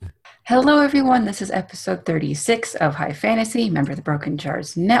Hello, everyone. This is episode 36 of High Fantasy, member of the Broken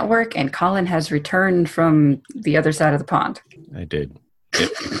Jars Network, and Colin has returned from the other side of the pond. I did.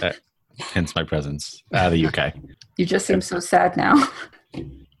 Hence my presence out of the UK. You just seem so sad now.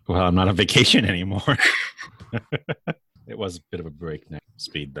 Well, I'm not on vacation anymore. It was a bit of a breakneck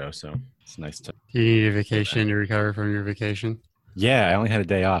speed, though, so it's nice to... You need a vacation to recover from your vacation? Yeah, I only had a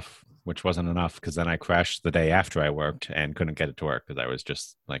day off, which wasn't enough, because then I crashed the day after I worked and couldn't get it to work, because I was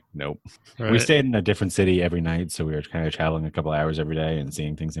just like, nope. Right. We stayed in a different city every night, so we were kind of traveling a couple hours every day and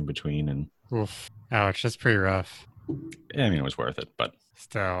seeing things in between. And oof. Ouch, that's pretty rough. I mean, it was worth it, but...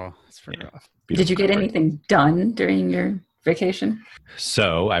 Still, it's pretty rough. Did you get anything done during your vacation?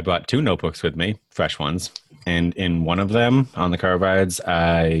 So I brought 2 notebooks with me, fresh ones. And in one of them, on the car rides,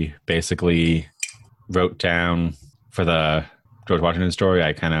 I basically wrote down for the George Washington story,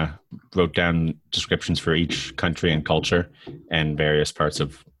 I kind of wrote down descriptions for each country and culture and various parts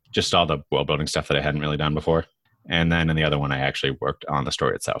of just all the world building stuff that I hadn't really done before. And then in the other one, I actually worked on the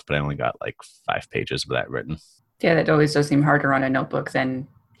story itself, but I only got like 5 pages of that written. Yeah, that always does seem harder on a notebook than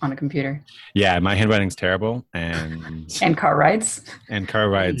on a computer. Yeah, my handwriting's terrible. And car rides. And car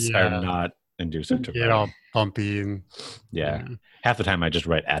rides are not conducive to get all bumpy. And yeah. Half the time I just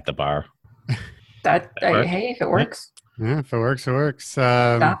write at the bar. Hey, if it works. Yeah, if it works, it works.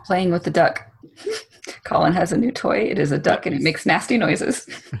 Stop playing with the duck. Colin has a new toy. It is a duck and it makes nasty noises.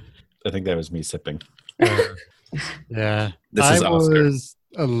 I think that was me sipping. Yeah. This is Oscar. I was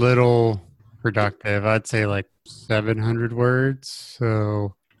a little productive. I'd say like 700 words.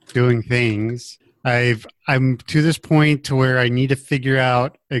 So doing things. I'm to this point to where I need to figure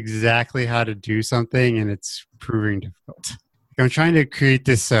out exactly how to do something, and it's proving difficult. I'm trying to create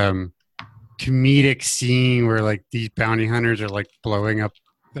this comedic scene where like these bounty hunters are like blowing up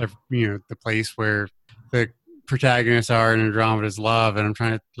the place where the protagonists are in Andromeda's love, and I'm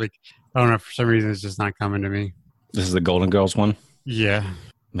trying to I don't know, for some reason it's just not coming to me. This is the Golden Girls one? Yeah.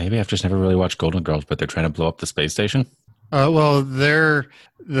 Maybe I've just never really watched Golden Girls, but they're trying to blow up the space station? Well,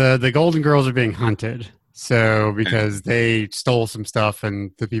 the Golden Girls are being hunted. So because they stole some stuff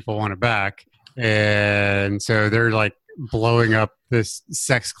and the people want it back. And so they're like blowing up this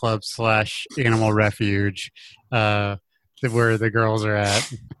sex club / animal refuge where the girls are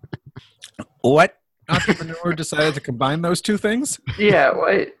at. What entrepreneur decided to combine those two things? Yeah,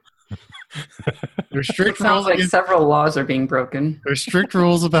 what? There's strict rules. Like several laws are being broken. There's strict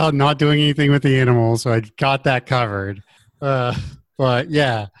rules about not doing anything with the animals, so I got that covered. But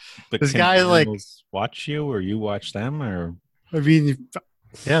yeah, but this guy watch you, or you watch them, or I mean,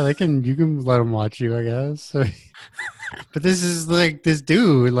 yeah, you can let them watch you, I guess. But this is like this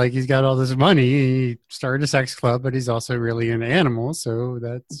dude, like he's got all this money. He started a sex club, but he's also really into animals, so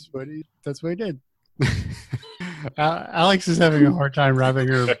that's what he did. Alex is having a hard time wrapping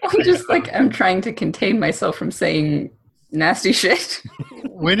her. I'm trying to contain myself from saying nasty shit.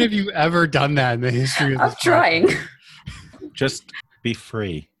 When have you ever done that in the history of this? I'm trying. Just be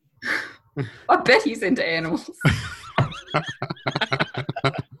free. I bet he's into animals.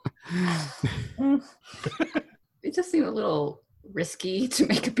 It just seemed a little risky to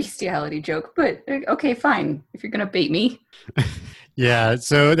make a bestiality joke, but okay, fine. If you're going to bait me. Yeah,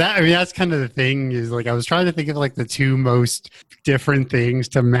 so that's kind of the thing is like I was trying to think of like the 2 most different things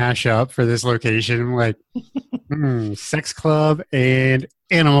to mash up for this location, like sex club and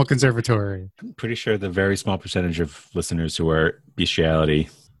animal conservatory. I'm pretty sure the very small percentage of listeners who are bestiality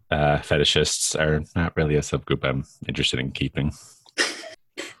fetishists are not really a subgroup I'm interested in keeping.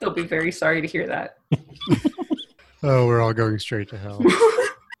 They'll be very sorry to hear that. Oh, we're all going straight to hell.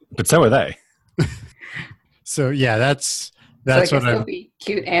 But so are they. So yeah, that's so I guess there'll be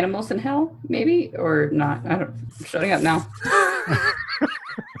cute animals in hell, maybe, or not. I'm shutting up now.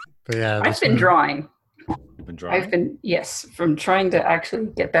 But yeah, I've been drawing. You've been drawing? Yes, from trying to actually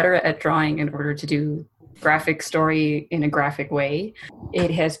get better at drawing in order to do graphic story in a graphic way. It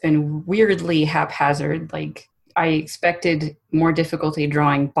has been weirdly haphazard. Like I expected more difficulty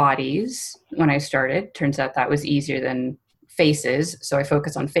drawing bodies when I started. Turns out that was easier than faces. So I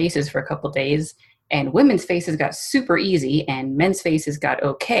focused on faces for a couple of days. And women's faces got super easy and men's faces got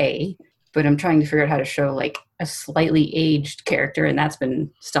okay. But I'm trying to figure out how to show like a slightly aged character. And that's been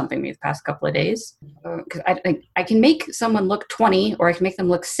stumping me the past couple of days. Because I can make someone look 20 or I can make them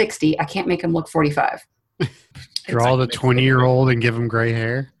look 60. I can't make them look 45. Draw the 20-year-old and give them gray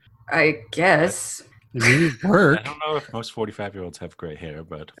hair? I guess. It may work. I don't know if most 45-year-olds have gray hair,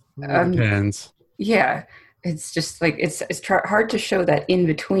 but... Depends. Yeah. It's just like, it's hard to show that in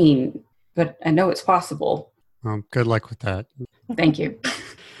between. But I know it's possible. Good luck with that. Thank you.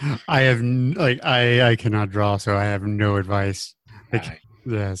 I have I cannot draw, so I have no advice.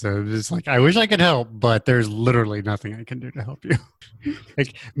 Yeah, so it's like I wish I could help, but there's literally nothing I can do to help you.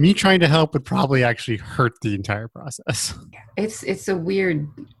 Like me trying to help would probably actually hurt the entire process. It's a weird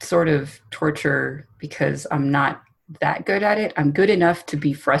sort of torture because I'm not that good at it. I'm good enough to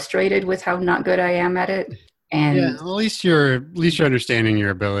be frustrated with how not good I am at it, Yeah, and at least you're understanding your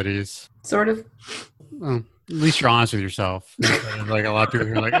abilities. sort of. Well, at least you're honest with yourself. Instead of, like a lot of people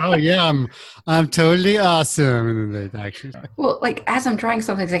who are like, "Oh yeah, I'm totally awesome," and then they actually. Well, like as I'm trying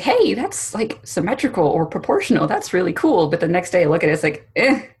something, it's like, hey, that's like symmetrical or proportional. That's really cool. But the next day I look at it, it's like,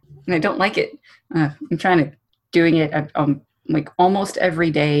 and I don't like it. I'm trying to doing it like almost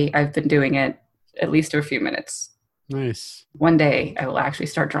every day. I've been doing it at least a few minutes. Nice. One day I will actually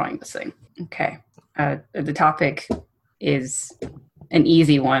start drawing this thing. Okay. The topic is an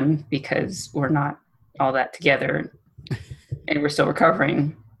easy one because we're not all that together and we're still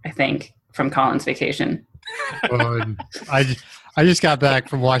recovering, I think, from Colin's vacation. Well, I just got back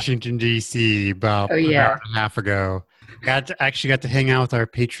from Washington D.C. about Oh, an yeah. hour and a half ago. Actually got to hang out with our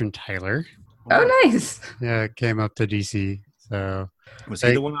patron Tyler. Oh, nice. Yeah, came up to D.C. So Was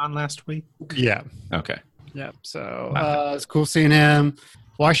he the one on last week? yeah, Okay. yeah. So it's cool seeing him.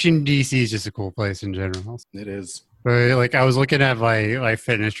 Washington D.C. is just a cool place in general. It is. But like I was looking at my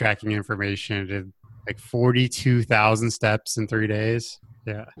fitness tracking information, did like 42,000 steps in 3 days.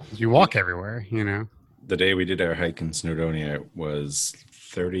 Yeah, you walk everywhere, you know. The day we did our hike in Snowdonia was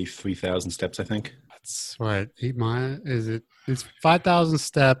 33,000 steps, I think. That's what 8 miles is it? It's 5,000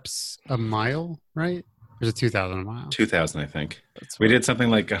 steps a mile, right? Or is it 2,000 a mile? 2,000, I think. That's We what- did something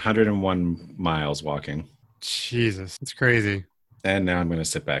like 101 miles walking. Jesus, it's crazy. And now I'm going to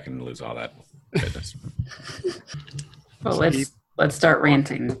sit back and lose all that fitness. Well, let's start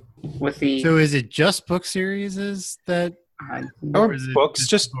ranting with the So is it just book series that Or is it books,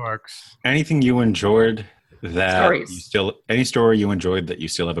 just books? anything you enjoyed that Stories. any story you enjoyed that you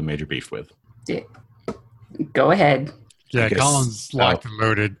still have a major beef with. go ahead. Yeah, I guess- Colin's locked and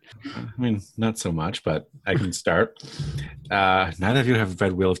loaded. I mean, not so much, but I can start. Neither of you have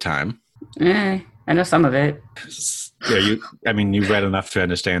read Wheel of Time. I know some of it. Yeah, you read enough to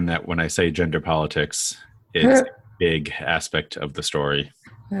understand that when I say gender politics, it's a big aspect of the story,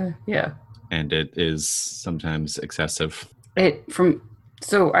 Yeah. and it is sometimes excessive.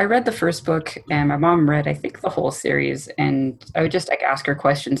 So I read the first book and my mom read, I think, the whole series, and I would just like ask her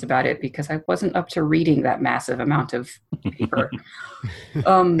questions about it because I wasn't up to reading that massive amount of paper.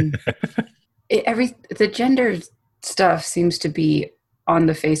 The gender stuff seems to be on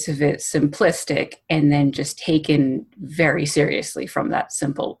the face of it simplistic and then just taken very seriously from that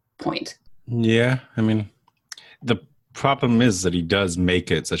simple point. Yeah, I mean, the problem is that he does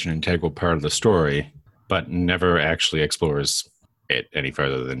make it such an integral part of the story, but never actually explores it any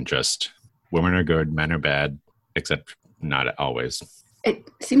further than just women are good, men are bad, except not always. It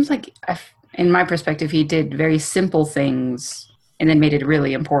seems like, in my perspective, he did very simple things and then made it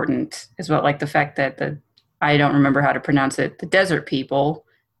really important as well. Like the fact that I don't remember how to pronounce it, the desert people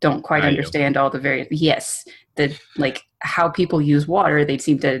don't quite understand all the various, like how people use water, they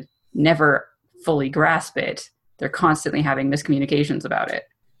seem to never fully grasp it. They're constantly having miscommunications about it.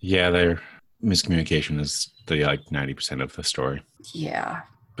 Yeah, their miscommunication is the 90% of the story. Yeah.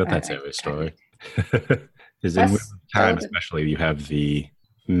 But that's every story. Is in That's- Wheel of Time, especially, you have the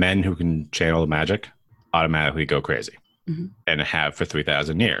men who can channel the magic automatically go crazy and have for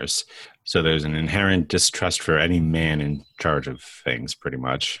 3,000 years. So there's an inherent distrust for any man in charge of things, pretty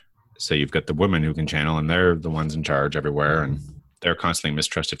much. So you've got the women who can channel, and they're the ones in charge everywhere, and they're constantly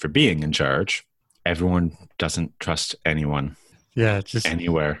mistrusted for being in charge. Everyone doesn't trust anyone Yeah, just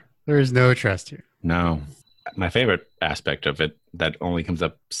anywhere. there is no trust here. No. My favorite aspect of it that only comes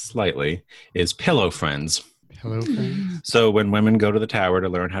up slightly is pillow friends. Hello, friends. So when women go to the tower to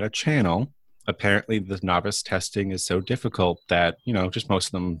learn how to channel, apparently the novice testing is so difficult that, just most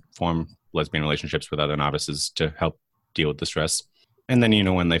of them form lesbian relationships with other novices to help deal with the stress. And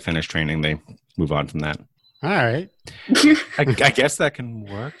then, when they finish training, they move on from that. All right. I guess that can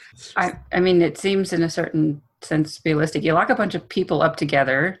work. I mean, it seems in a certain sense realistic. You lock a bunch of people up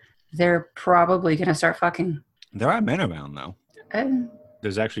together, they're probably going to start fucking. There are men around, though. Uh,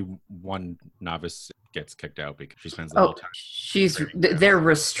 There's actually one novice gets kicked out because she spends the whole time. they're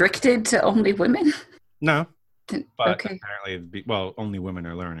restricted to only women? No, but Okay. apparently, only women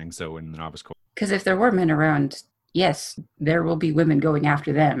are learning. So in the novice course, Because if there were men around, yes, there will be women going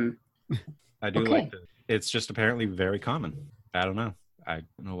after them. I do Okay. like that. It's just apparently very common. I don't know. I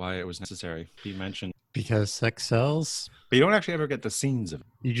don't know why it was necessary. He mentioned, Because sex sells. but you don't actually ever get the scenes of it.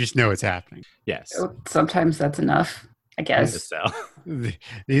 You just know it's happening. Yes. Sometimes that's enough, I And the guess. cell.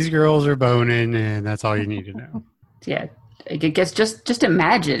 These girls are boning, and that's all you need to know. Yeah. I guess just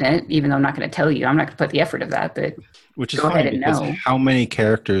imagine it, even though I'm not going to tell you. I'm not going to put the effort of that, but Which is go funny ahead and because know. how many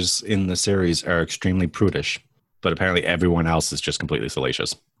characters in the series are extremely prudish, but apparently everyone else is just completely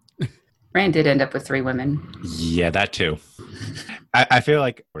salacious. Rand did end up with 3 women. Yeah, that too. I feel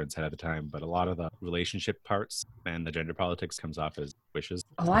like Gordon said at the time, but a lot of the relationship parts and the gender politics comes off as wishes.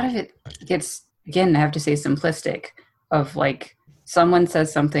 A lot of it gets, again, I have to say simplistic, of like someone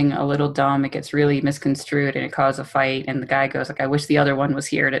says something a little dumb, it gets really misconstrued and it causes a fight, and the guy goes like, I wish the other one was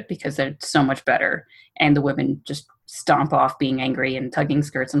here because they're so much better. And the women just stomp off being angry and tugging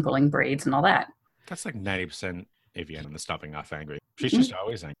skirts and pulling braids and all that. That's like 90% Avian in the stomping off angry. She's just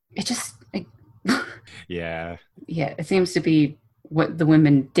always angry. It just, Yeah. yeah, it seems to be what the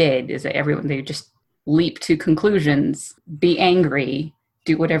women did, is that they just leap to conclusions, be angry,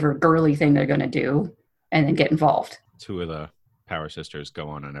 do whatever girly thing they're going to do, and then get involved. 2 of the Power Sisters go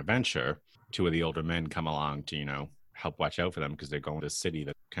on an adventure. 2 of the older men come along to, help watch out for them because they're going to this city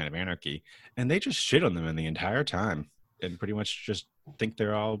that's kind of anarchy. And they just shit on them in the entire time and pretty much just think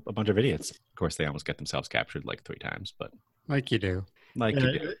they're all a bunch of idiots. Of course, they almost get themselves captured like 3 times, but Like you do.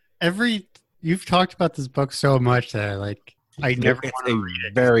 you do. You've talked about this book so much that I never It's want to a read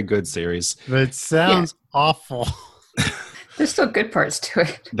it. very good series. But it sounds awful. There's still good parts to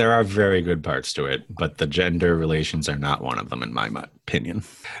it. There are very good parts to it, but the gender relations are not one of them, in my opinion.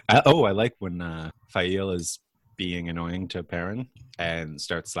 I like when Fail is being annoying to Perrin and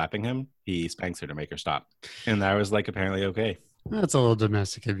starts slapping him. He spanks her to make her stop. And that was apparently okay. That's a little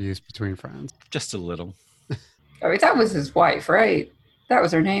domestic abuse between friends. Just a little. I mean, that was his wife, right? That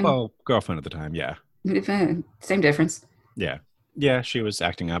was her name. Well, girlfriend at the time, yeah. Same difference. Yeah. Yeah, she was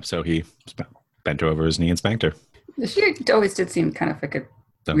acting up, so he bent over his knee and spanked her. She always did seem kind of like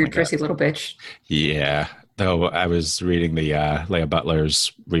a weird, dressy little bitch. Yeah. Though I was reading the Leah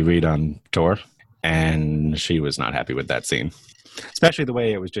Butler's reread on tour, and she was not happy with that scene. Especially the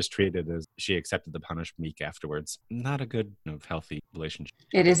way it was just treated as she accepted the punish meek afterwards. Not a good, healthy relationship.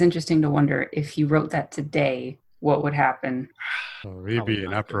 It is interesting to wonder if he wrote that today, what would happen. Oh, he'd be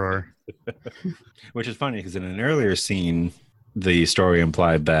an uproar. Which is funny because in an earlier scene, the story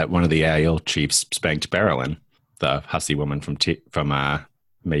implied that one of the Aiel chiefs spanked Barrelin, the hussy woman from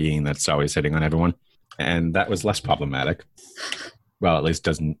Mayene that's always hitting on everyone. And that was less problematic. Well, at least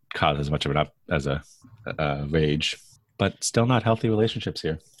doesn't cause as much of a rage. But still not healthy relationships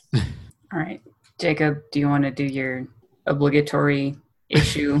here. All right. Jacob, do you want to do your obligatory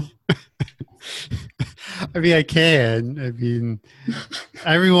issue? I mean, I can. I mean,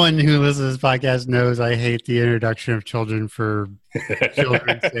 everyone who listens to this podcast knows I hate the introduction of children for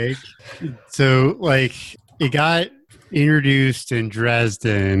children's sake. So, it got introduced in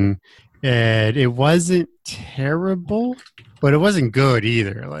Dresden, and it wasn't terrible, but it wasn't good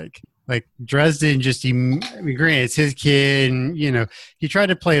either. Like Dresden granted, it's his kid, and, he tried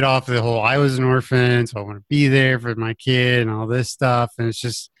to play it off the whole, I was an orphan, so I want to be there for my kid and all this stuff. And it's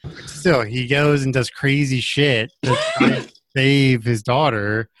just, still, he goes and does crazy shit to try to save his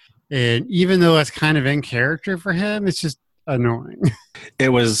daughter. And even though that's kind of in character for him, it's just annoying. It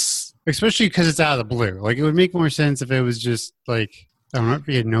was... Especially because it's out of the blue. It would make more sense if it was just, I don't know, if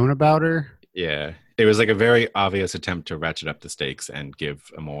he had known about her. Yeah. It was a very obvious attempt to ratchet up the stakes and give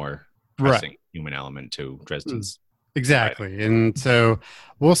a more pressing human element to Dresden's. Exactly. Right. And so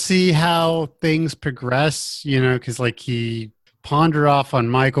we'll see how things progress, because he pondered off on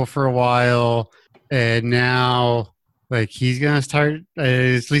Michael for a while, and now he's going to start,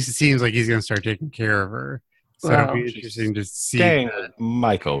 at least it seems like he's going to start taking care of her. So it'll be interesting to see.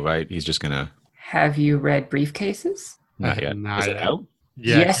 Michael, right? He's just going to... Have you read Briefcases? Not yet. Is it out?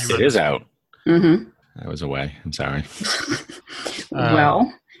 Yeah, yes. It is out. Mm-hmm. I was away. I'm sorry.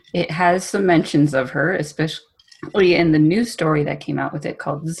 Well, it has some mentions of her, especially in the news story that came out with it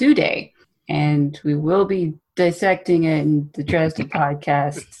called Zoo Day. And we will be dissecting it in the Dresden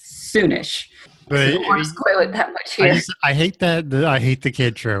podcast soonish. But I don't want to spoil it that much here. I hate that. I hate the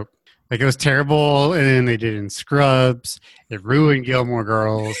kid trope. It was terrible, and then they did it in Scrubs. It ruined Gilmore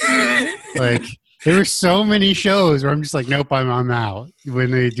Girls. There were so many shows where I'm just nope, I'm out.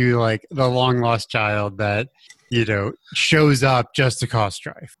 When they do the long lost child that shows up just to cause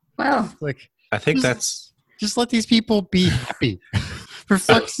strife. Well, I think that's just let these people be happy. For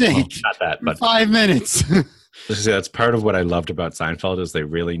fuck's sake, not that, but 5 minutes. That's part of what I loved about Seinfeld is they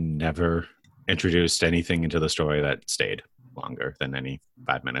really never introduced anything into the story that stayed longer than any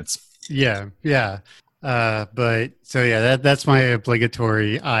 5 minutes. Yeah. But so that's my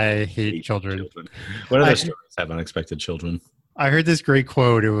obligatory. I hate children. What other stories have unexpected children? I heard this great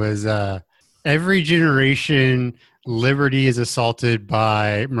quote. It was every generation, liberty is assaulted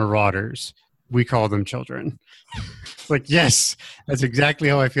by marauders. We call them children. Like, yes, that's exactly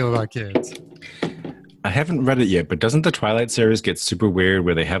how I feel about kids. I haven't read it yet, but doesn't the Twilight series get super weird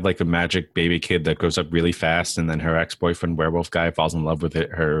where they have like a magic baby kid that grows up really fast and then her ex-boyfriend werewolf guy falls in love with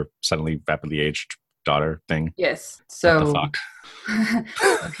her suddenly rapidly aged daughter thing? Yes. What the So, fuck?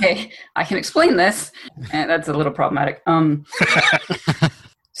 okay, I can explain this. And that's a little problematic.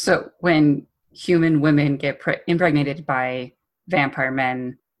 So when human women get impregnated by vampire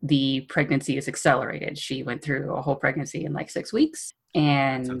men, the pregnancy is accelerated. She went through a whole pregnancy in like 6 weeks.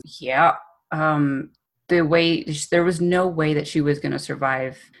 And yeah, the way there was no way that she was going to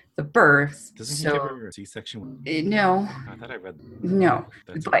survive the birth. Doesn't he give her a C-section? No. I thought I read that. No.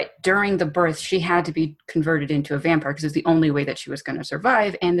 But during the birth, she had to be converted into a vampire because it's the only way that she was going to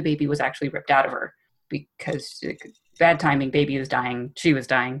survive. And the baby was actually ripped out of her because bad timing, baby was dying, she was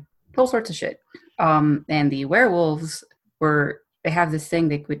dying, all sorts of shit. And the werewolves they have this thing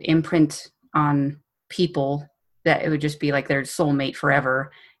they would imprint on people that it would just be like their soulmate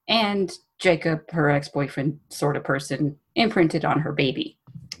forever. And Jacob, her ex-boyfriend sort of person, imprinted on her baby.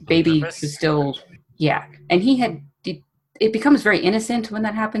 Baby was still, yeah. And it becomes very innocent when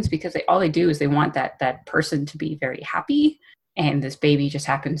that happens because all they do is they want that person to be very happy. And this baby just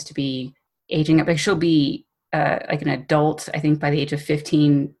happens to be aging up. Like she'll be like an adult, I think by the age of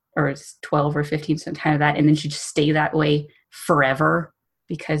 15 or 12 or 15, some kind of that. And then she just stay that way forever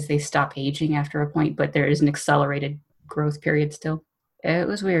because they stop aging after a point, but there is an accelerated growth period still. It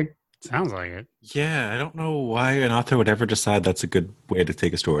was weird. Sounds like it. Yeah, I don't know why an author would ever decide that's a good way to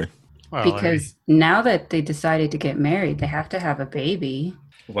take a story. Well, Because now that they decided to get married, they have to have a baby.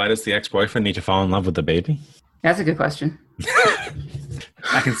 Why does the ex-boyfriend need to fall in love with the baby? That's a good question.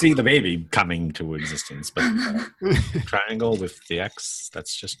 I can see the baby coming to existence, but triangle with the ex,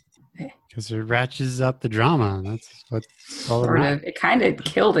 that's just... because it ratchets up the drama. That's what all Sort about. of. It kind of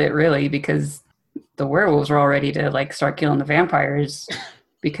killed it, really, because the werewolves were all ready to like start killing the vampires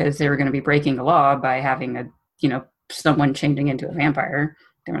because they were going to be breaking the law by having someone changing into a vampire.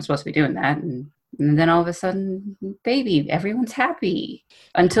 They weren't supposed to be doing that. And then all of a sudden, baby, everyone's happy.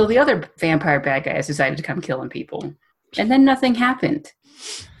 Until the other vampire bad guys decided to come killing people. And then nothing happened.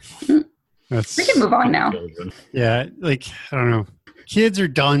 We can move on now. Yeah, like, I don't know. Kids are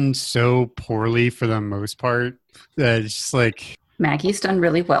done so poorly for the most part that it's just like... Maggie's done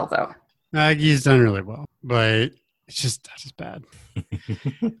really well, though. Maggie's done really well, but it's just bad.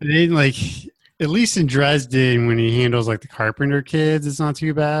 Then, like, at least in Dresden, when he handles like the Carpenter kids, it's not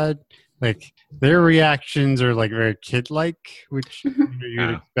too bad. Like their reactions are like very kid-like, which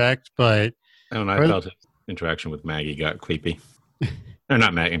you'd expect. But I don't know. I felt his interaction with Maggie got creepy. Or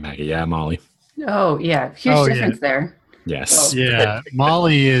not Maggie. Yeah, Molly. Oh yeah, huge difference there. Yes. Yeah,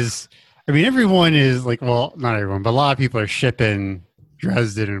 Molly is. I mean, everyone is like, well, not everyone, but a lot of people are shipping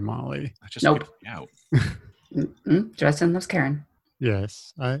Dresden and Molly. I just out. Dresden loves Karen.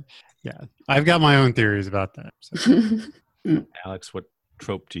 Yes, I've got my own theories about that. So. Alex, what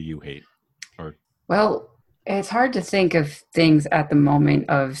trope do you hate? Well, it's hard to think of things at the moment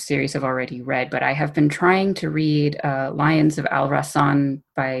of series I've already read, but I have been trying to read Lions of Al-Rassan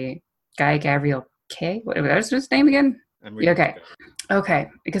by Guy Gavriel Kay. What was his name again? Okay,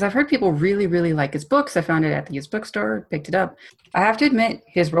 because I've heard people really, really like his books. I found it at the used bookstore, picked it up. I have to admit,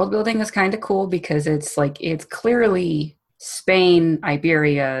 his world building is kind of cool because it's clearly Spain,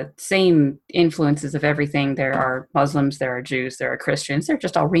 Iberia, same influences of everything. There are Muslims, there are Jews, there are Christians. They're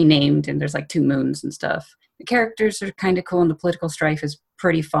just all renamed, and there's like 2 moons and stuff. The characters are kind of cool, and the political strife is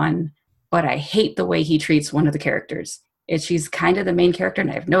pretty fun. But I hate the way he treats one of the characters. She's kind of the main character,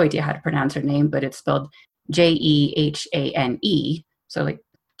 and I have no idea how to pronounce her name, but it's spelled Jehane. So like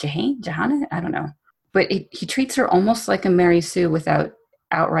Johanna? I don't know. But he treats her almost like a Mary Sue without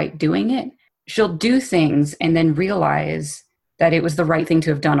outright doing it. She'll do things and then realize that it was the right thing to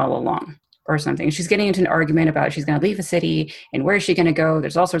have done all along or something. She's getting into an argument about she's going to leave a city and where is she going to go?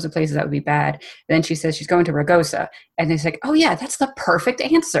 There's all sorts of places that would be bad. Then she says she's going to Ragosa. And it's like, oh yeah, that's the perfect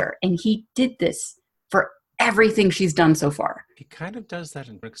answer. And he did this for everything she's done so far. He kind of does that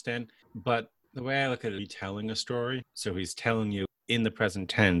to an extent, but the way I look at it, he's telling a story. So he's telling you in the present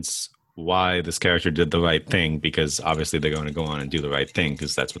tense why this character did the right thing, because obviously they're going to go on and do the right thing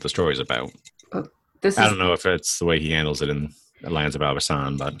because that's what the story's about. I don't know if it's the way he handles it in Lions of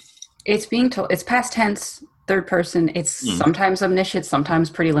Al-Rassan, but it's being told. It's past tense, third person. It's sometimes omniscient, sometimes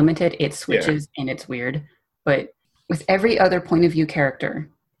pretty limited. It switches and it's weird. But with every other point of view character,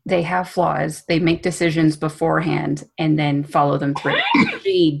 they have flaws. They make decisions beforehand and then follow them through.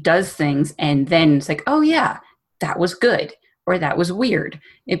 She does things and then it's like, oh yeah, that was good or that was weird.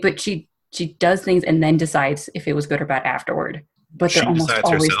 But she does things and then decides if it was good or bad afterward. But they're she almost decides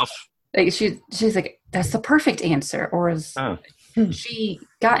always herself. like she's like, that's the perfect answer. Or as Oh. she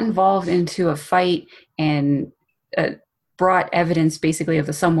got involved into a fight and brought evidence basically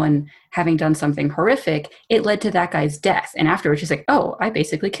of someone having done something horrific, it led to that guy's death. And afterwards, she's like, oh, I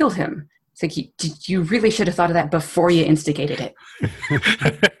basically killed him. It's like, you really should have thought of that before you instigated it.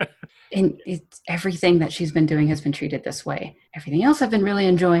 And everything that she's been doing has been treated this way. Everything else I've been really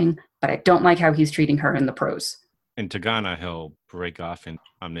enjoying, but I don't like how he's treating her in the prose. In Tagana, he'll break off in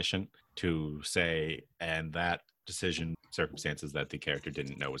Omniscient to say, and that decision, circumstances that the character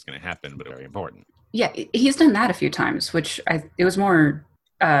didn't know was going to happen, but are very important. Yeah, he's done that a few times, which it was more,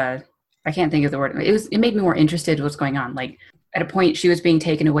 I can't think of the word. It made me more interested in what's going on. Like, at a point, she was being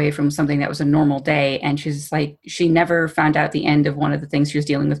taken away from something that was a normal day, and she's like, she never found out the end of one of the things she was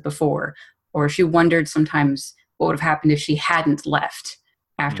dealing with before, or she wondered sometimes what would have happened if she hadn't left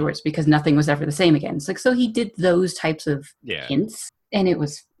afterwards, because nothing was ever the same again. It's like, so he did those types of hints, and it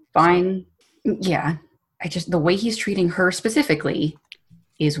was fine. So, yeah, the way he's treating her specifically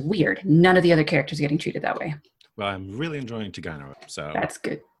is weird. None of the other characters are getting treated that way. Well, I'm really enjoying Tagana, so that's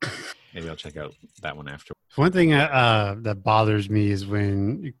good. Maybe I'll check out that one after. One thing that bothers me is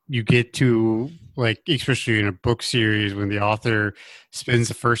when you get to, like, especially in a book series, when the author spends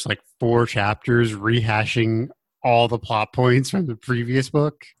the first, like, 4 chapters rehashing all the plot points from the previous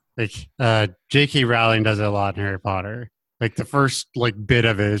book. Like, J.K. Rowling does it a lot in Harry Potter. Like, the first, like, bit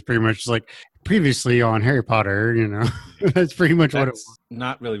of it is pretty much like, previously on Harry Potter, you know. That's pretty much what it was.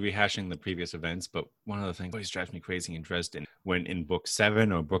 Not really rehashing the previous events, but one of the things that always drives me crazy in Dresden, when in book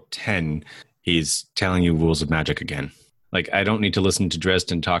 7 or book 10, he's telling you rules of magic again. Like, I don't need to listen to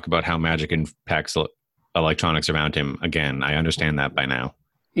Dresden talk about how magic impacts electronics around him again. I understand that by now.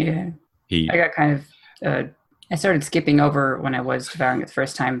 Yeah. I got kind of... I started skipping over when I was devouring it the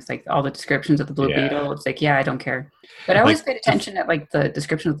first time. It's like all the descriptions of the Blue Beetle. It's like, yeah, I don't care. But I always paid attention at, like, the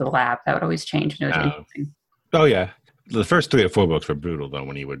description of the lab. That would always change. And it was interesting. Oh, yeah. The first 3 or 4 books were brutal, though,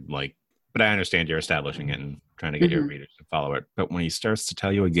 when he would, like... But I understand you're establishing it and trying to get your readers to follow it. But when he starts to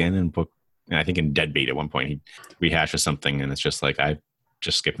tell you again in book... I think in Deadbeat at one point, he rehashes something, and it's just like, I'm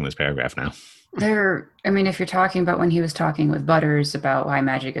just skipping this paragraph now. If you're talking about when he was talking with Butters about why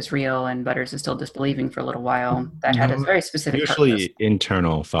magic is real and Butters is still disbelieving for a little while, that had a very specific usually purpose.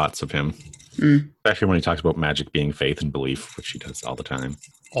 Internal thoughts of him. Especially when he talks about magic being faith and belief, which he does all the time.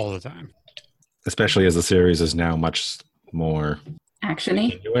 All the time. Especially as the series is now much more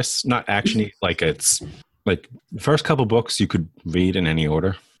action-y. Continuous. Not action-y, like it's like the first couple books you could read in any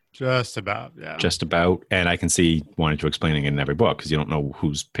order. Just about, yeah. Just about. And I can see wanting to explaining it in every book because you don't know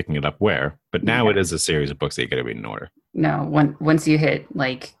who's picking it up where. But now it is a series of books that you got to read in order. No, once you hit,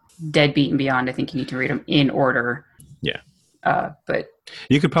 like, Deadbeat and beyond, I think you need to read them in order. Yeah. But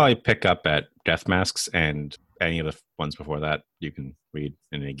you could probably pick up at Death Masks, and any of the ones before that you can read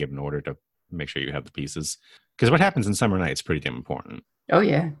in a given order to make sure you have the pieces. Because what happens in Summer Night is pretty damn important. Oh,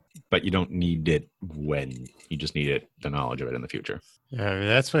 yeah. But you don't need it when. You just need it, the knowledge of it in the future. Yeah,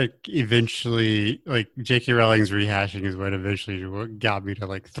 that's what eventually, like, J.K. Rowling's rehashing is what eventually got me to,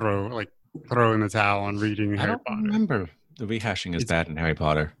 like, throw in the towel on reading Harry Potter. I don't remember the rehashing is bad in Harry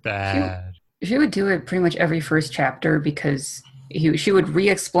Potter. Bad. She would do it pretty much every first chapter because she would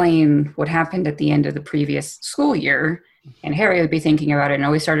re-explain what happened at the end of the previous school year, and Harry would be thinking about it and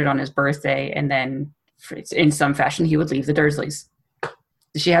always started on his birthday, and then in some fashion he would leave the Dursleys.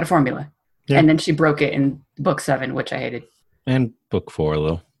 She had a formula. Yeah. And then she broke it in book 7, which I hated. And book 4 a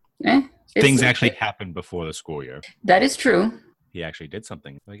little. Things actually happened before the school year. That is true. He actually did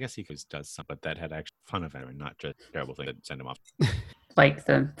something. I guess he does something, but that had actually fun of him and not just terrible thing that sent him off. Like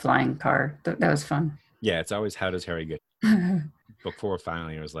the flying car. That was fun. Yeah, it's always, how does Harry get... Book 4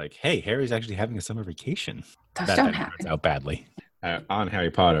 finally was like, hey, Harry's actually having a summer vacation. Those don't happen. Turns out badly. On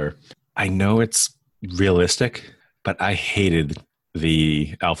Harry Potter, I know it's realistic, but I hated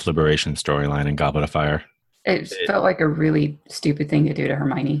the Elf Liberation storyline in Goblet of Fire. It felt like a really stupid thing to do to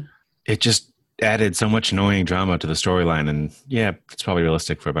Hermione. It just added so much annoying drama to the storyline, and yeah, it's probably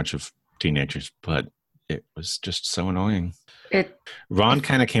realistic for a bunch of teenagers, but it was just so annoying. Ron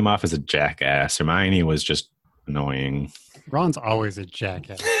kind of came off as a jackass. Hermione was just annoying. Ron's always a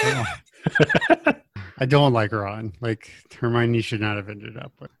jackass. I don't like Ron. Like, Hermione should not have ended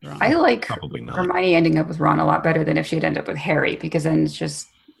up with Ron. I like Hermione ending up with Ron a lot better than if she had ended up with Harry, because then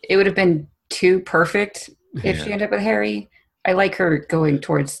it would have been too perfect if she ended up with Harry. I like her going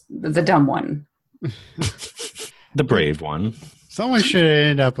towards the dumb one. The brave one. Someone should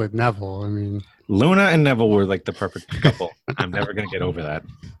end up with Neville. I mean, Luna and Neville were like the perfect couple. I'm never going to get over that.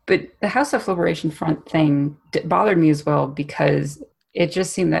 But the House of Liberation front thing bothered me as well, because it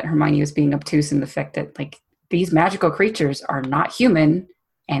just seemed that Hermione was being obtuse in the fact that, like, these magical creatures are not human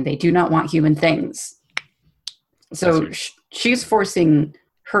and they do not want human things. So she's forcing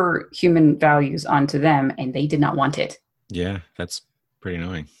her human values onto them, and they did not want it. Yeah, that's pretty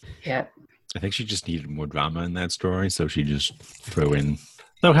annoying. Yeah. I think she just needed more drama in that story, so she just threw in.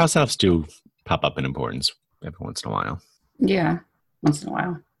 Though house elves do pop up in importance every once in a while. Yeah, once in a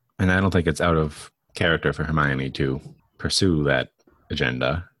while. And I don't think it's out of character for Hermione to pursue that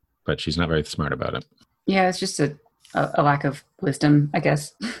agenda, but she's not very smart about it. Yeah, it's just a lack of wisdom, I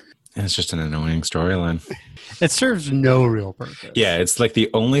guess. And it's just an annoying storyline. It serves no real purpose. Yeah, it's like the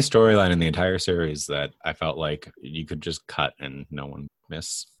only storyline in the entire series that I felt like you could just cut and no one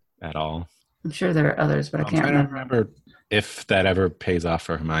miss at all. I'm sure there are others, but I can't trying to remember if that ever pays off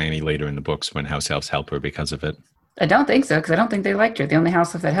for Hermione later in the books when house elves help her because of it. I don't think so, because I don't think they liked her. The only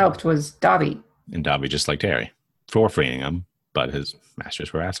house elf that helped was Dobby. And Dobby just liked Harry for freeing him, but his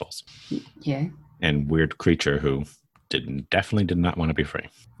masters were assholes. Yeah. And weird creature who definitely did not want to be free.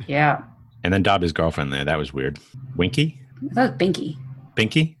 Yeah. And then Dobby's girlfriend there, that was weird. Winky? That was Binky.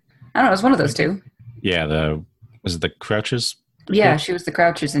 Binky? I don't know, it was one of those two. Yeah, was it the Crouches? Yeah, she was the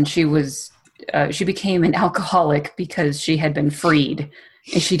Crouches, and she became an alcoholic because she had been freed,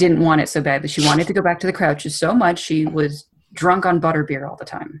 and she didn't want it so badly. She wanted to go back to the Crouches so much she was drunk on butterbeer all the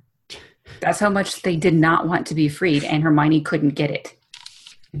time. That's how much they did not want to be freed, and Hermione couldn't get it.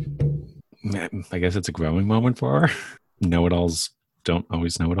 I guess it's a growing moment for her. Know-it-alls don't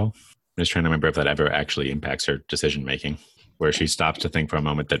always know it all. I'm just trying to remember if that ever actually impacts her decision-making, where she stops to think for a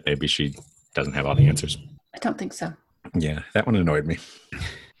moment that maybe she doesn't have all the answers. I don't think so. Yeah, that one annoyed me.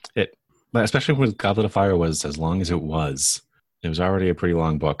 Especially when Goblet of Fire was as long as it was. It was already a pretty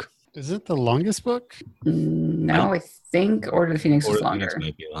long book. Is it the longest book? No, I think Order of the Phoenix was longer. Order of the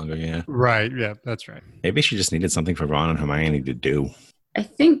Phoenix might be longer, yeah. Right, yeah, that's right. Maybe she just needed something for Ron and Hermione to do. I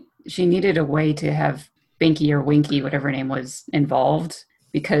think she needed a way to have Binky or Winky, whatever her name was, involved,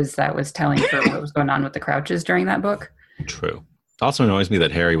 because that was telling her what was going on with the Crouches during that book. True. Also annoys me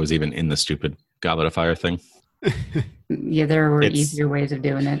that Harry was even in the stupid Goblet of Fire thing. Yeah, there were easier ways of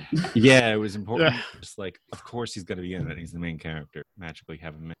doing it. Yeah, it was important. Yeah. Just like, of course he's going to be in it. He's the main character. Magically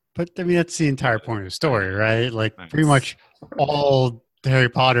have him in. But, I mean, that's the entire point of the story, right? Like, pretty much all Harry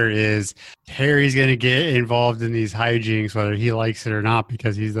Potter is Harry's going to get involved in these hijinks, whether he likes it or not,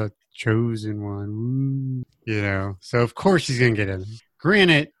 because he's the chosen one. You know, so of course he's going to get in.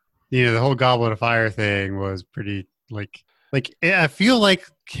 Granted, you know, the whole Goblet of Fire thing was pretty, like I feel like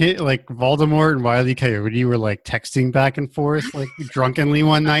Voldemort and Wile E. Coyote were like texting back and forth like drunkenly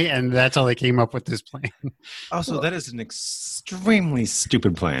one night, and that's how they came up with this plan. Also, that is an extremely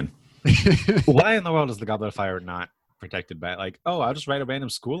stupid plan. Why in the world is the Goblet of Fire not protected by I'll just write a random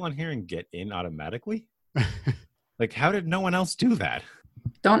school on here and get in automatically? Like, how did no one else do that?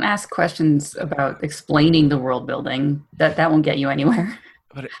 Don't ask questions about explaining the world building. That won't get you anywhere.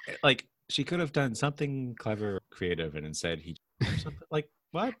 But she could have done something clever, creative, and instead something like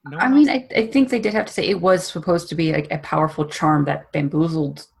what? No I mean, I think they did have to say it was supposed to be like a powerful charm that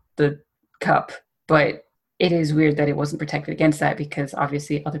bamboozled the cup, but it is weird that it wasn't protected against that because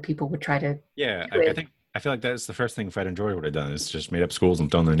obviously other people would try to. Yeah, I feel like that's the first thing Fred and George would have done is just made up schools and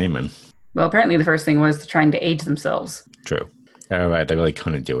thrown their name in. Well, apparently the first thing was trying to age themselves. True. All right, they really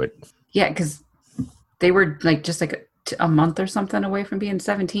couldn't do it. Yeah, because they were just a month or something away from being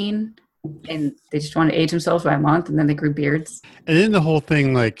 17. And they just wanted to age themselves by a month, and then they grew beards. And then the whole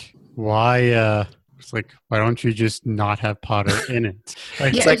thing, why don't you just not have Potter in it?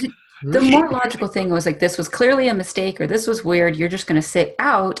 The more logical thing was this was clearly a mistake, or this was weird. You're just going to sit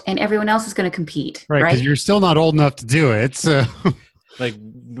out, and everyone else is going to compete, right? Because you're still not old enough to do it. So,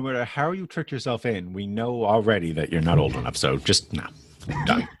 no matter how you trick yourself in, we know already that you're not old enough. So just no,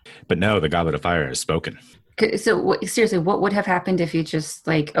 done. But no, the Goblet of Fire has spoken. So seriously, what would have happened if you just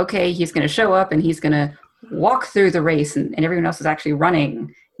okay, he's going to show up and he's going to walk through the race and everyone else is actually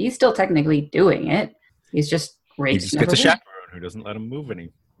running. He's still technically doing it. He's just race. He just gets a chaperone who doesn't let him move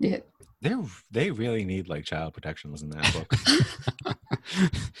any. Yeah. They really need child protections in that book.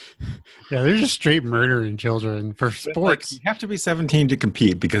 Yeah, they're just straight murdering children for sports. You have to be 17 to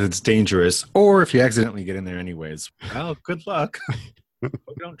compete because it's dangerous. Or if you accidentally get in there anyways, well, good luck. Hope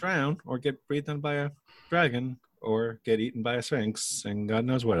you don't drown or get breathed on by a dragon or get eaten by a sphinx and God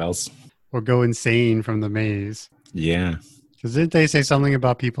knows what else. Or go insane from the maze. Yeah. Because didn't they say something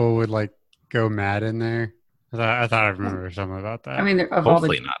about people would go mad in there? I thought I remember something about that. I mean,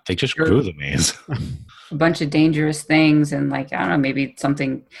 hopefully not. They just grew the maze. A bunch of dangerous things and I don't know, maybe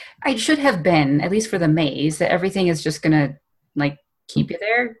something I should have been, at least for the maze, that everything is just gonna keep you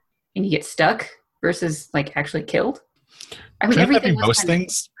there and you get stuck versus actually killed. I mean, everything was most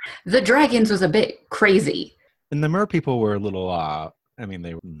things. The dragons was a bit crazy. And the mer people were a little I mean,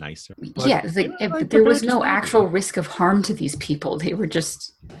 they were nicer. Yeah, but there was no actual risk of harm to these people. They were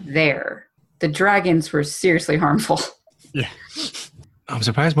just there. The dragons were seriously harmful. Yeah. I'm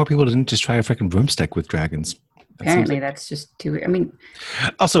surprised more people didn't just try a freaking broomstick with dragons. Apparently, that's just too. I mean,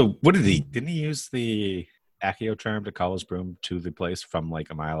 also, what didn't he use the Accio charm to call his broom to the place from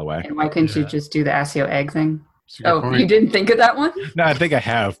like a mile away? And why couldn't you just do the Accio egg thing? Oh, point. you didn't think of that one? No, I think I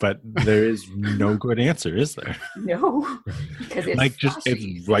have, but there is no good answer, is there? No, because it's like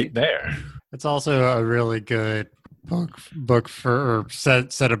it's right there. It's also a really good book for or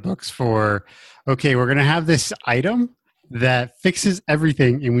set of books for. Okay, we're gonna have this item that fixes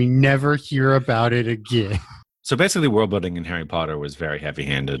everything, and we never hear about it again. So basically, world building in Harry Potter was very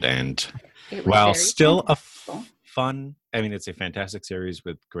heavy-handed, and It was while very still a fun. fun, I mean, it's a fantastic series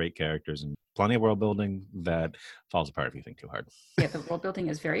with great characters and plenty of world building that falls apart if you think too hard. Yeah, the world building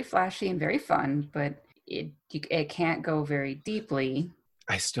is very flashy and very fun, but it can't go very deeply.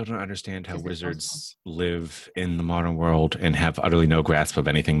 I still don't understand how Because it's wizards live in the modern world and have utterly no grasp of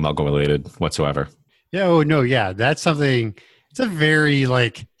anything Muggle-related whatsoever. Yeah, oh no, yeah, that's something. It's a very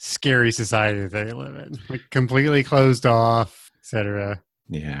like scary society that they live in, like completely closed off, etc.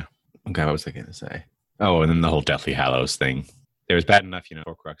 Yeah. Okay, what was I going to say? Oh, and then the whole Deathly Hallows thing. It was bad enough,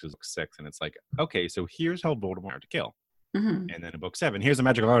 Horcruxes book 6, and it's like, okay, so here's how Voldemort to kill. Mm-hmm. And then in book 7, here's the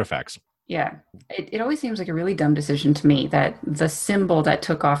magical artifacts. Yeah, it always seems like a really dumb decision to me that the symbol that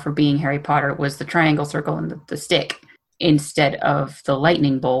took off for being Harry Potter was the triangle, circle, and the stick instead of the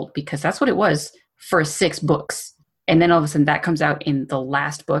lightning bolt, because that's what it was for 6 books. And then all of a sudden that comes out in the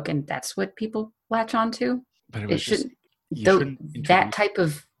last book, and that's what people latch onto. But It shouldn't. That type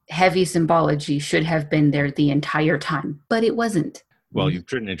of heavy symbology should have been there the entire time, but it wasn't. Well, you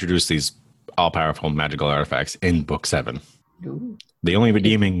shouldn't introduce these all-powerful magical artifacts in book 7. Ooh. The only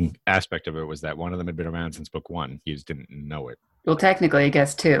redeeming aspect of it was that one of them had been around since book 1. You just didn't know it. Well, technically, I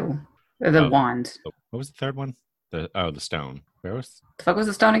guess too. The wand. What was the third one? The stone. Where was The fuck was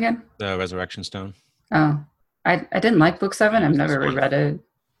the stone again? the resurrection stone? Oh, I didn't like book 7. I've never reread it.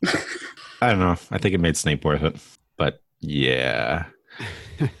 I don't know. I think it made Snape worth it. But yeah.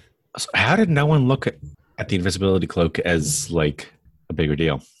 So how did no one look at the invisibility cloak as like a bigger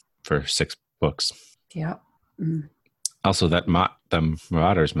deal for 6 books? Yeah. Mm. Also, that the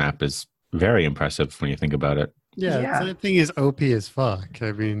Marauders map is very impressive when you think about it. Yeah, that thing is OP as fuck.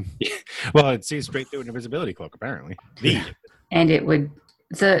 I mean, Well, it sees straight through an invisibility cloak, apparently. And it would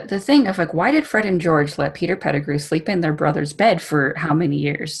the thing of like, why did Fred and George let Peter Pettigrew sleep in their brother's bed for how many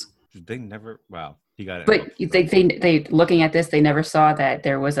years? They never. Wow, he got it. But they looking at this, they never saw that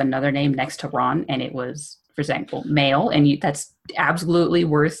there was another name next to Ron, and it was, for example, male, and that's absolutely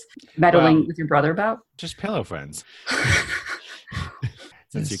worth meddling with your brother about. Just pillow friends.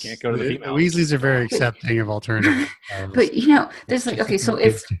 Since you can't go to the The female. Weasleys are very accepting of alternatives. But there's like, okay, so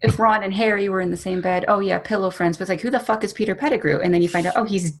if Ron and Harry were in the same bed, oh yeah, pillow friends. But it's like, who the fuck is Peter Pettigrew? And then you find out, oh,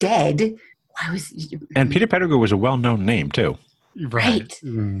 he's dead. Why was he? And Peter Pettigrew was a well-known name too. Right.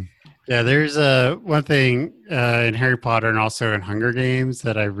 Mm. Yeah, there's one thing in Harry Potter and also in Hunger Games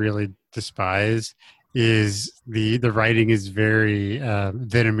that I really despise is the writing is very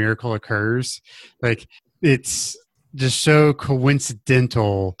then a miracle occurs. Like, it's just so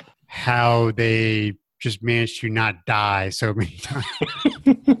coincidental how they just managed to not die so many times.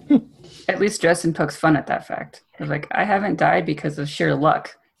 At least Justin pokes fun at that fact. He's like, I haven't died because of sheer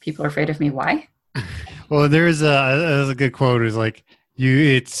luck. People are afraid of me. Why? Well, there's a good quote. Is like,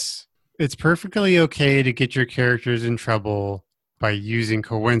 it's perfectly okay to get your characters in trouble by using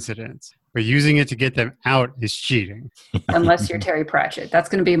coincidence, but using it to get them out is cheating. Unless you're Terry Pratchett. That's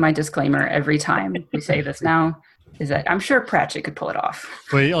going to be my disclaimer every time we say this now, is that I'm sure Pratchett could pull it off.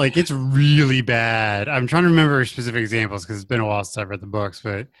 But like, it's really bad. I'm trying to remember specific examples because it's been a while since I've read the books,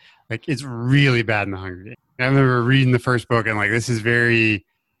 but like, it's really bad in the Hunger Games. I remember reading the first book and like, this is very,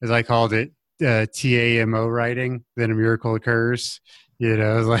 as I called it, TAMO writing, then a miracle occurs.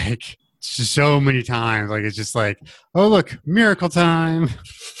 Like, so many times, like, it's just like, oh look, miracle time.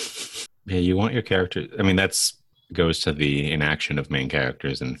 Yeah, you want your character. I mean, goes to the inaction of main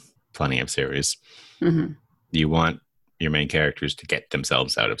characters in plenty of series. Mm-hmm. You want your main characters to get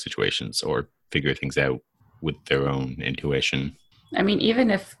themselves out of situations or figure things out with their own intuition. I mean, even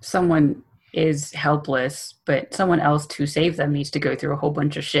if someone is helpless, but someone else to save them needs to go through a whole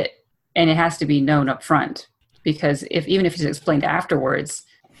bunch of shit. And it has to be known up front, because even if it's explained afterwards,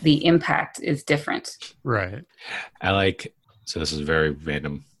 the impact is different. Right. So this is a very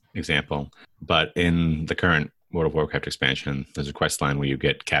random example, but in the current World of Warcraft expansion, there's a quest line where you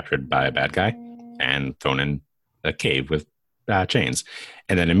get captured by a bad guy and thrown in a cave with chains.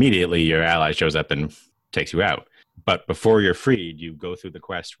 And then immediately your ally shows up and takes you out. But before you're freed, you go through the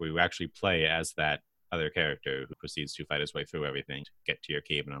quest where you actually play as that other character who proceeds to fight his way through everything to get to your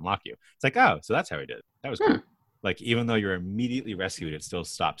cave and unlock you. It's like, oh, so that's how he did it. That was cool. Like, even though you're immediately rescued, it still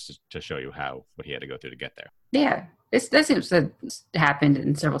stops to show you what he had to go through to get there. Yeah. That seems to have happened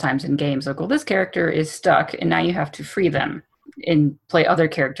in several times in games. Like, well, this character is stuck, and now you have to free them and play other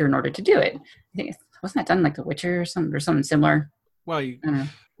character in order to do it. I think wasn't that done in, like The Witcher or something similar? Well,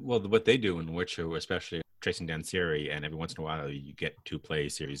 what they do in The Witcher, especially tracing down Ciri, and every once in a while you get to play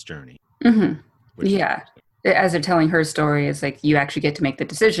Ciri's journey. Mm-hmm. Yeah. As they're telling her story, it's like you actually get to make the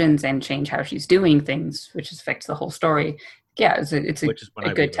decisions and change how she's doing things, which affects the whole story. Yeah, it's a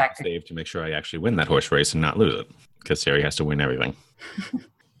good tactic. Save to make sure I actually win that horse race and not lose it, because Ciri has to win everything.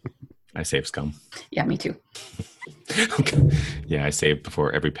 I save scum. Yeah, me too. Okay. Yeah, I saved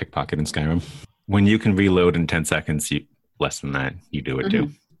before every pickpocket in Skyrim. When you can reload in 10 seconds, less than that, you do it too.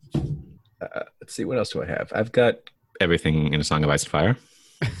 Let's see, what else do I have? I've got everything in A Song of Ice and Fire.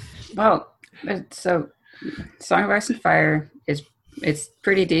 Well, so Song of Ice and Fire it's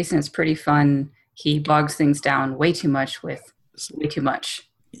pretty decent. It's pretty fun. He bogs things down way too much with way too much.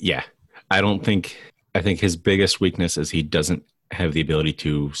 Yeah. I think his biggest weakness is he doesn't have the ability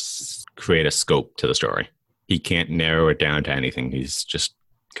to create a scope to the story. He can't narrow it down to anything. He's just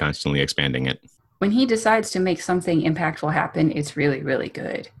constantly expanding it. When he decides to make something impactful happen, it's really, really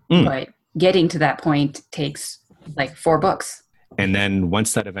good. But getting to that point takes like 4 books. And then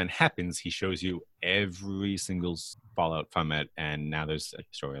once that event happens, he shows you every single fallout from it. And now there's a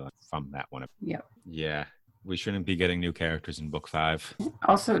storyline from that one. Yep. Yeah. We shouldn't be getting new characters in book 5.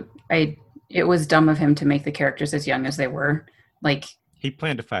 Also, it was dumb of him to make the characters as young as they were. Like, he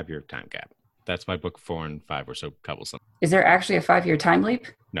planned a 5-year time gap. That's why book 4 and 5 were so troublesome. Is there actually a 5-year time leap?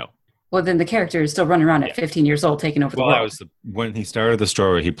 No. Well, then the character is still running around at 15 years old, taking over the world. When he started the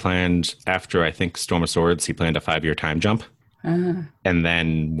story, he planned, after I think Storm of Swords, he planned a 5-year time jump. And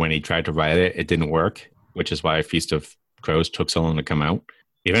then when he tried to write it, it didn't work, which is why Feast of Crows took so long to come out.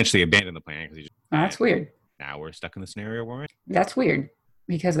 He eventually abandoned the plan. That's weird. Now we're stuck in the scenario we're in. That's weird.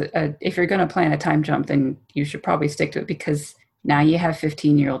 Because if you're going to plan a time jump, then you should probably stick to it, because now you have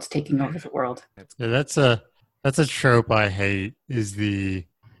 15-year-olds taking over the world. Yeah, that's a trope I hate, is the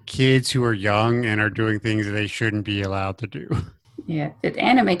kids who are young and are doing things that they shouldn't be allowed to do. Yeah,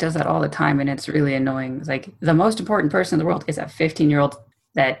 anime does that all the time, and it's really annoying. It's like the most important person in the world is a 15-year-old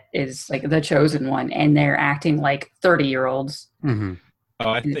that is like the chosen one, and they're acting like 30-year-olds. Mm-hmm. Oh,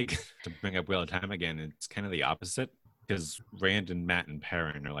 I think to bring up Wheel of Time again, it's kind of the opposite, because Rand and Matt and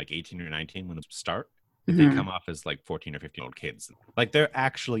Perrin are like 18 or 19 when they start. They come off as like 14 or 15-year-old kids. Like, they're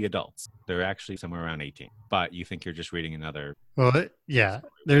actually adults. They're actually somewhere around 18. But you think you're just reading another. Well, yeah,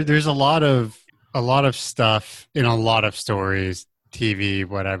 there's a lot of stuff in a lot of stories, TV,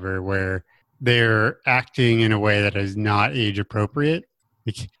 whatever, where they're acting in a way that is not age appropriate.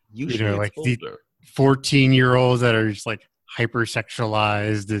 Like, usually, like older. the 14-year-olds that are just like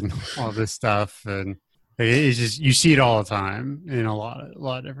hypersexualized and all this stuff, and it's just, you see it all the time in a lot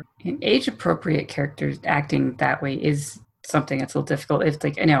of different. Age appropriate characters acting that way is something that's a little difficult. If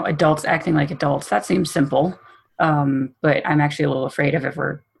like, adults acting like adults, that seems simple. But I'm actually a little afraid of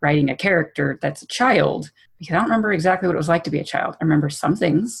ever writing a character that's a child, because I don't remember exactly what it was like to be a child. I remember some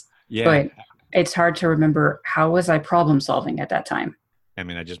things, but it's hard to remember how was I problem solving at that time. I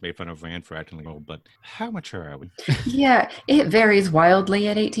mean, I just made fun of Rand for acting like old, but how mature are we? Yeah, it varies wildly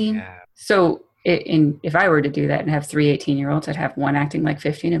at 18. Yeah. So if I were to do that and have 3 18-year-olds, I'd have one acting like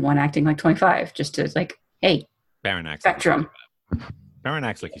 15 and one acting like 25, just to like, hey, Baron acts spectrum. Baron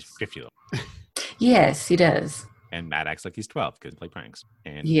acts like he's 50 though. Yes, he does. And Matt acts like he's 12 because he plays pranks.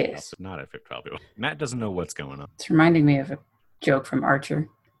 And yes, not a 12-year-old. Matt doesn't know what's going on. It's reminding me of a joke from Archer.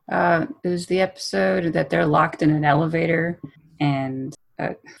 It was the episode that they're locked in an elevator, and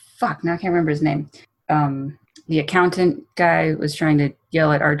now I can't remember his name. The accountant guy was trying to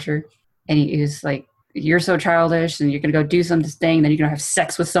yell at Archer, and he was like, "You're so childish, and you're gonna go do something, then you're gonna have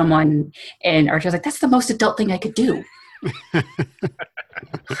sex with someone." And Archer's like, "That's the most adult thing I could do."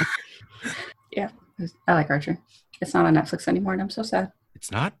 Yeah, I like Archer. It's not on Netflix anymore, and I'm so sad.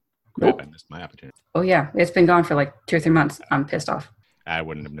 It's not? Nope. I missed my opportunity. Oh yeah, it's been gone for like 2 or 3 months. I'm pissed off. I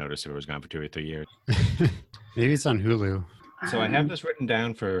wouldn't have noticed if it was gone for 2 or 3 years. Maybe it's on Hulu. So I have this written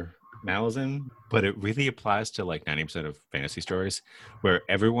down for Malazan, but it really applies to like 90% of fantasy stories where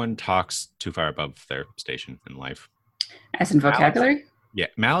everyone talks too far above their station in life. As in vocabulary? Yeah.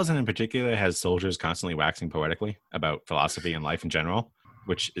 Malazan in particular has soldiers constantly waxing poetically about philosophy and life in general,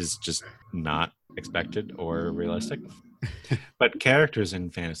 which is just not expected or realistic. But characters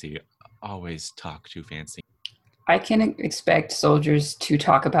in fantasy always talk too fancy. I can expect soldiers to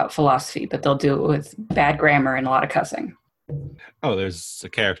talk about philosophy, but they'll do it with bad grammar and a lot of cussing. Oh, there's a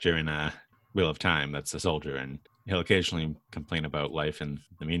character in Wheel of Time that's a soldier, and he'll occasionally complain about life and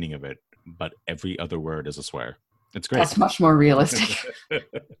the meaning of it, but every other word is a swear. It's great. That's much more realistic.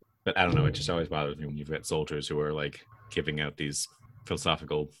 But I don't know, it just always bothers me when you've got soldiers who are like giving out these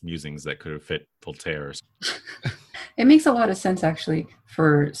philosophical musings that could have fit Voltaire. It makes a lot of sense, actually,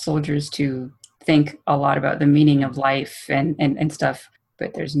 for soldiers to think a lot about the meaning of life and stuff,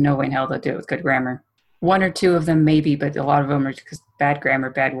 but there's no way in hell they'll do it with good grammar. One or two of them maybe, but a lot of them are just bad grammar,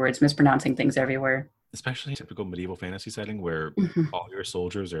 bad words, mispronouncing things everywhere. Especially typical medieval fantasy setting where all your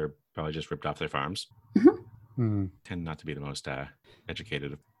soldiers are probably just ripped off their farms. Tend not to be the most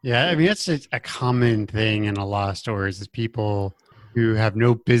educated. Yeah, I mean, that's a common thing in a lot of stories is people who have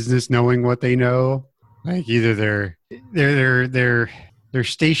no business knowing what they know. Like either their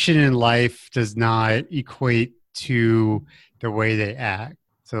station in life does not equate to the way they act.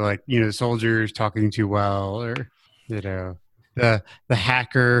 So like, soldiers talking too well, or, the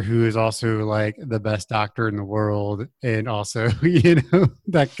hacker who is also like the best doctor in the world. And also,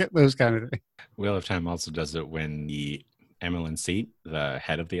 those kind of things. Wheel of Time also does it when the Emmeline Seat, the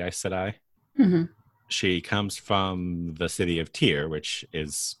head of the Aes Sedai, she comes from the city of Tyr, which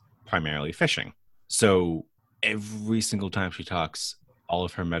is primarily fishing. So every single time she talks, all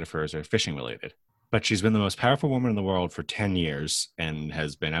of her metaphors are fishing related. But she's been the most powerful woman in the world for 10 years and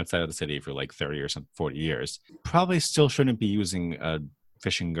has been outside of the city for like 30 or 40 years. Probably still shouldn't be using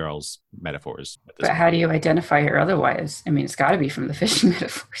fishing girl's metaphors. But how do you identify her otherwise? I mean, it's got to be from the fishing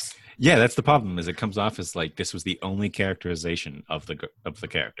metaphors. Yeah, that's the problem, is it comes off as like this was the only characterization of the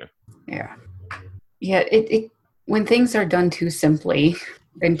character. Yeah. Yeah, it when things are done too simply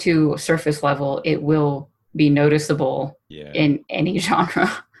and too surface level, it will be noticeable in any genre.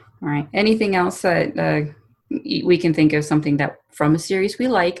 All right. Anything else that we can think of, something that from a series we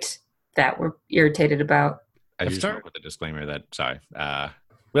liked that we're irritated about? I just start with the disclaimer that,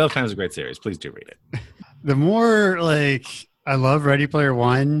 Wheel of Time is a great series. Please do read it. The more I love Ready Player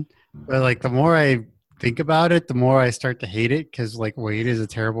One, but the more I think about it, the more I start to hate it because Wade is a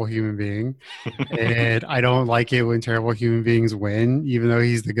terrible human being, and I don't like it when terrible human beings win, even though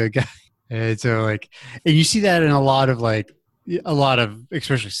he's the good guy. And so and you see that in a lot of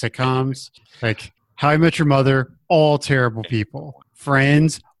especially sitcoms, like How I Met Your Mother, all terrible people.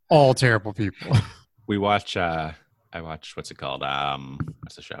 Friends, all terrible people. We watch. I watch. What's it called?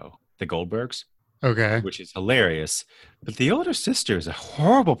 What's the show? The Goldbergs. Okay. Which is hilarious. But the older sister is a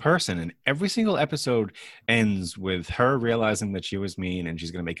horrible person, and every single episode ends with her realizing that she was mean and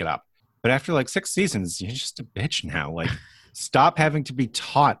she's going to make it up. But after 6 seasons, you're just a bitch now. Stop having to be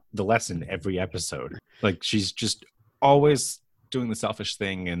taught the lesson every episode. She's just always doing the selfish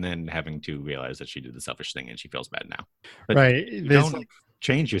thing and then having to realize that she did the selfish thing and she feels bad now. But right. If you don't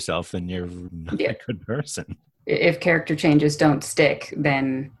change yourself, then you're not a good person. If character changes don't stick,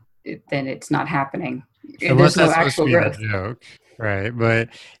 then it's not happening. Unless there's no actual growth. Joke. Right. But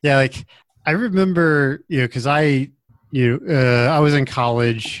yeah, I remember, because I was in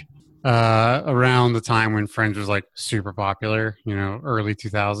college around the time when Friends was super popular, early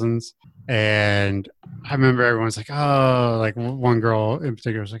 2000s. And I remember everyone's one girl in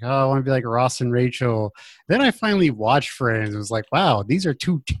particular was oh, I want to be like Ross and Rachel. Then I finally watched Friends and was wow, these are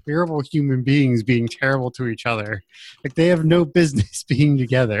two terrible human beings being terrible to each other. They have no business being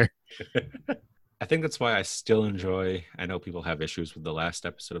together. I think that's why I still enjoy, I know people have issues with the last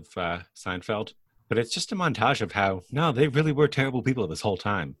episode of Seinfeld, but it's just a montage of how, no, they really were terrible people this whole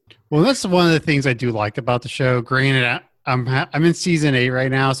time. Well, that's one of the things I do like about the show. Granted, I'm in season 8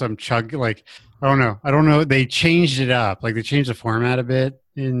 right now, so I'm I don't know. They changed it up. They changed the format a bit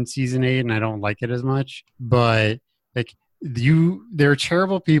in season 8, and I don't like it as much. But they're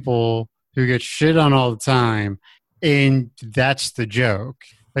terrible people who get shit on all the time, and that's the joke.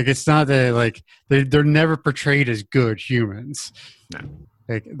 It's not that they're never portrayed as good humans. No.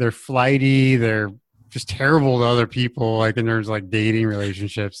 They're flighty. They're just terrible to other people. In terms of dating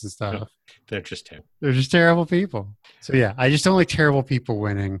relationships and stuff. They're just terrible. They're just terrible people. So yeah, I just don't like terrible people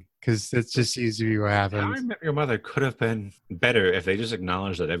winning because it just seems to be what happens. How I Met Your Mother could have been better if they just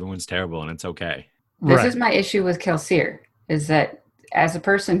acknowledged that everyone's terrible and it's okay. This is my issue with Kelsier, is that as a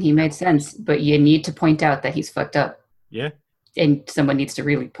person he made sense, but you need to point out that he's fucked up. Yeah. And someone needs to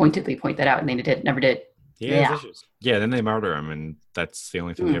really pointedly point that out, and they never did. Yeah. Yeah, then they murder him, and that's the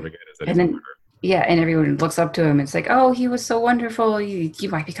only thing they ever get is that he's a murderer. Yeah, and everyone looks up to him. It's oh, he was so wonderful. You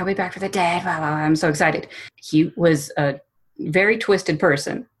might be coming back for the dead. Blah, blah, blah. I'm so excited. He was a very twisted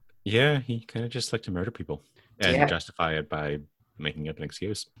person. Yeah, he kind of just liked to murder people and justify it by making up an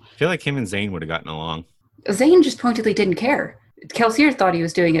excuse. I feel like him and Zane would have gotten along. Zane just pointedly didn't care. Kelsier thought he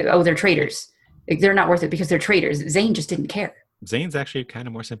was doing it. Oh, they're traitors. Like, they're not worth it because they're traitors. Zane just didn't care. Zane's actually kind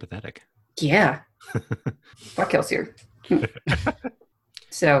of more sympathetic. Yeah. Fuck Kelsier.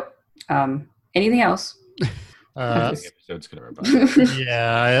 So, anything else? The episode's gonna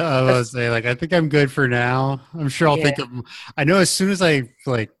Yeah, I was say like I think I'm good for now. I'm sure I'll think of. I know as soon as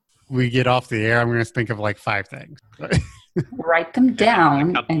we get off the air, I'm going to think of like 5 things. Write them down.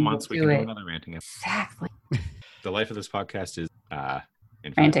 In a couple and months, we we'll can do do it. another ranting. Exactly. The life of this podcast is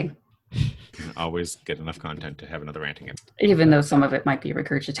infinite. Ranting. Always get enough content to have another ranting. Even though some of it might be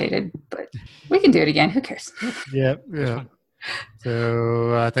regurgitated, but we can do it again. Who cares? Yep. Yeah.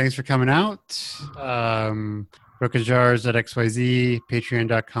 So thanks for coming out. Broken Jars at XYZ,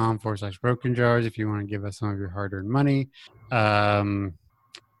 patreon.com/Broken Jars if you want to give us some of your hard-earned money.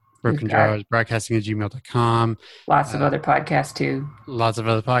 Broken Jars, broadcasting at gmail.com. Lots of other podcasts too. Lots of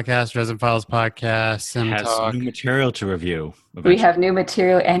other podcasts, Resin Files podcast, Sim Has Talk. new material to review. We have new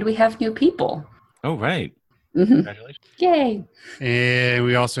material and we have new people. Oh, right. Mm-hmm. Congratulations. Yay. And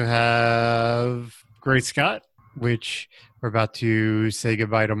we also have Great Scott, which we're about to say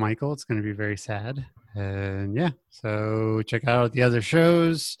goodbye to Michael. It's going to be very sad. And yeah, so check out the other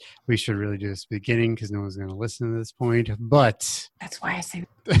shows. We should really do this at the beginning because no one's going to listen to this point. But that's why I say.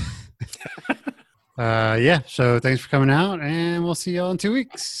 Yeah, so thanks for coming out, and we'll see y'all in 2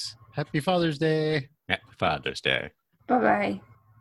 weeks. Happy Father's Day. Happy Father's Day. Bye-bye.